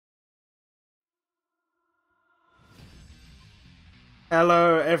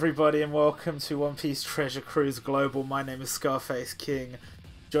Hello everybody and welcome to One Piece Treasure Cruise Global. My name is Scarface King,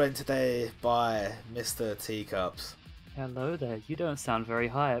 joined today by Mr. Teacups. Hello there, you don't sound very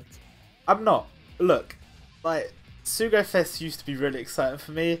hyped. I'm not. Look, like, Sugofest used to be really exciting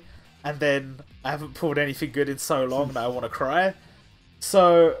for me, and then I haven't pulled anything good in so long that I want to cry.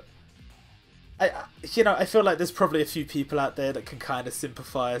 So, I feel like there's probably a few people out there that can kind of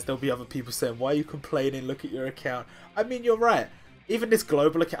sympathise. There'll be other people saying, why are you complaining? Look at your account. I mean, you're right. Even this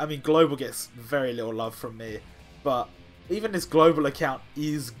global account, I mean, global gets very little love from me, but even this global account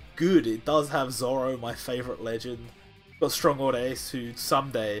is good. It does have Zoro, my favourite legend. Got Strong Order Ace, who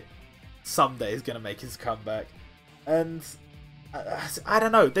someday is going to make his comeback. And I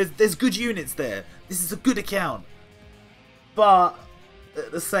don't know, there's good units there. This is a good account. But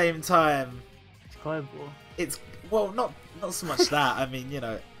at the same time, It's global. it's, well, not so much that. I mean,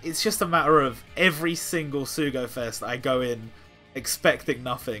 it's just a matter of every single Sugofest I go in expecting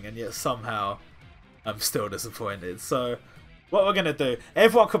nothing, and yet somehow I'm still disappointed. So what we're gonna do,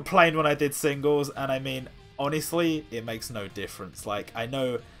 everyone complained when I did singles, and I mean, honestly, it makes no difference. Like, I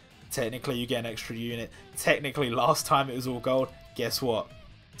know technically you get an extra unit, technically last time it was all gold. Guess what,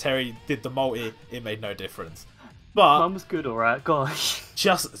 Terry did the multi, it made no difference. But Mine was good, alright, gosh.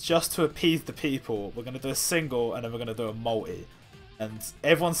 just to appease the people, we're gonna do a single and then we're gonna do a multi, and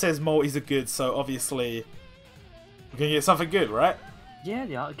everyone says multis are good, so obviously we're gonna get something good, right? Yeah,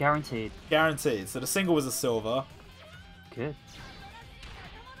 they are, guaranteed. Guaranteed. So the single was a silver. Good.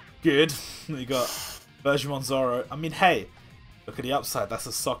 Good. We got version 1 Zoro. I mean, hey, look at the upside. That's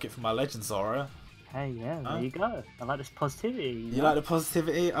a socket for my legend Zoro. Hey, yeah, Huh? there you go. I like this positivity. You like the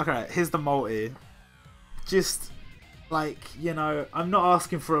positivity? Okay, here's the multi. Just, like, I'm not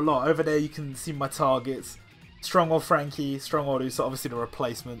asking for a lot. Over there you can see my targets. Strong or Frankie, Strong or so obviously the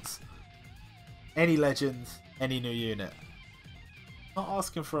replacements. Any legend, any new unit. Not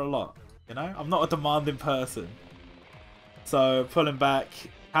asking for a lot, I'm not a demanding person. So, pulling back,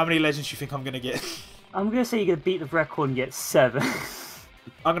 how many legends do you think I'm going to get? I'm gonna say you're gonna beat the record and get 7.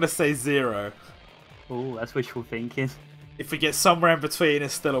 I'm going to say 0. Oh, that's wishful thinking. If we get somewhere in between,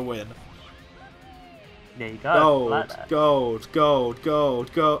 it's still a win. There you go. I like that. Gold,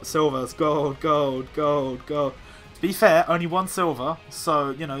 silvers, gold. To be fair, only 1 silver, so,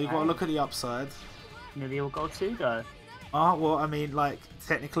 you've got to look at the upside. Nearly all gold too, though. Well, I mean, like,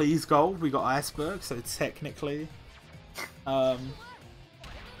 technically he's gold. We got Iceberg, so technically. Version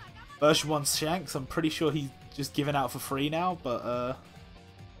 1 Shanks, I'm pretty sure he's just given out for free now, but,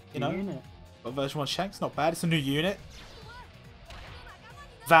 Unit. got version 1 Shanks, not bad. It's a new unit.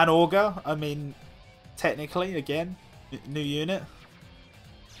 Van Auger, I mean, technically, again, new unit.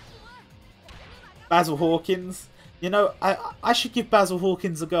 Basil Hawkins. I should give Basil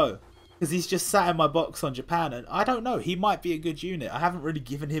Hawkins a go, because he's just sat in my box on Japan, and I don't know, he might be a good unit. I haven't really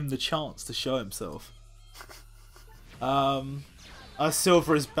given him the chance to show himself.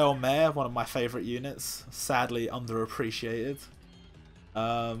 Silver is Belmare, one of my favourite units. Sadly underappreciated.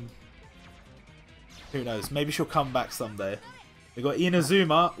 Who knows, maybe she'll come back someday. We got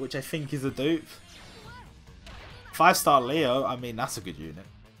Inazuma, which I think is a dupe. 5-star Leo, I mean, that's a good unit.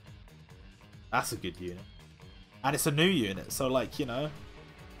 That's a good unit. And it's a new unit, so, like, Even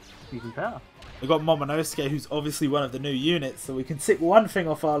better. we got Momonosuke, who's obviously one of the new units, so we can tick one thing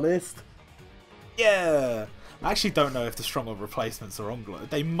off our list. Yeah! I actually don't know if the stronger replacements are on global.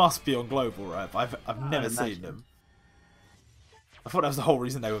 They must be on global, right? But I've never seen them. I thought that was the whole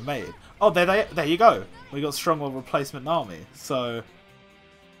reason they were made. Oh, there you go. We got stronger replacement Nami. So,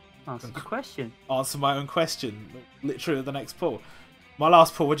 Answer the question. answer my own question. Literally the next pull. My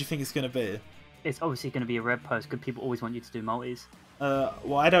last pull, what do you think it's going to be? It's obviously going to be a red post because people always want you to do multis.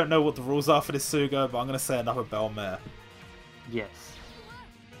 Well, I don't know what the rules are for this Sugo, but I'm going to say another Belmare. Yes.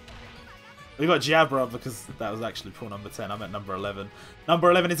 We got Jabra because that was actually pull number 10. I'm at number 11. Number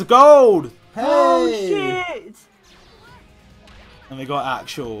 11 is a gold! Hey! Oh, shit! And we got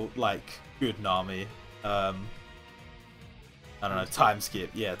actual, like, good Nami. I don't know, time skip.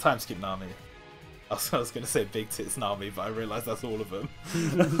 Yeah, time skip Nami. I was going to say big tits Nami, but I realised that's all of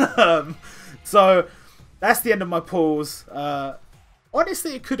them. So, that's the end of my pulls.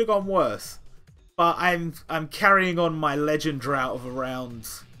 Honestly, it could have gone worse. But I'm carrying on my legend drought of around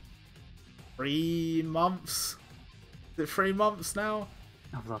 3 months. Is it 3 months now?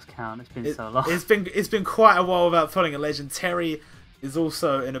 I've lost count. It's been so long. It's been quite a while without pulling a legend. Terry is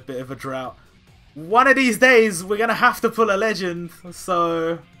also in a bit of a drought. One of these days, we're gonna have to pull a legend.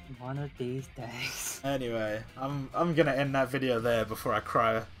 So One of these days. anyway, I'm gonna end that video there before I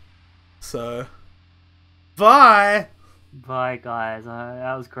cry. So bye. Bye, guys.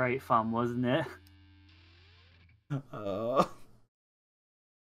 That was great fun, wasn't it? Oh.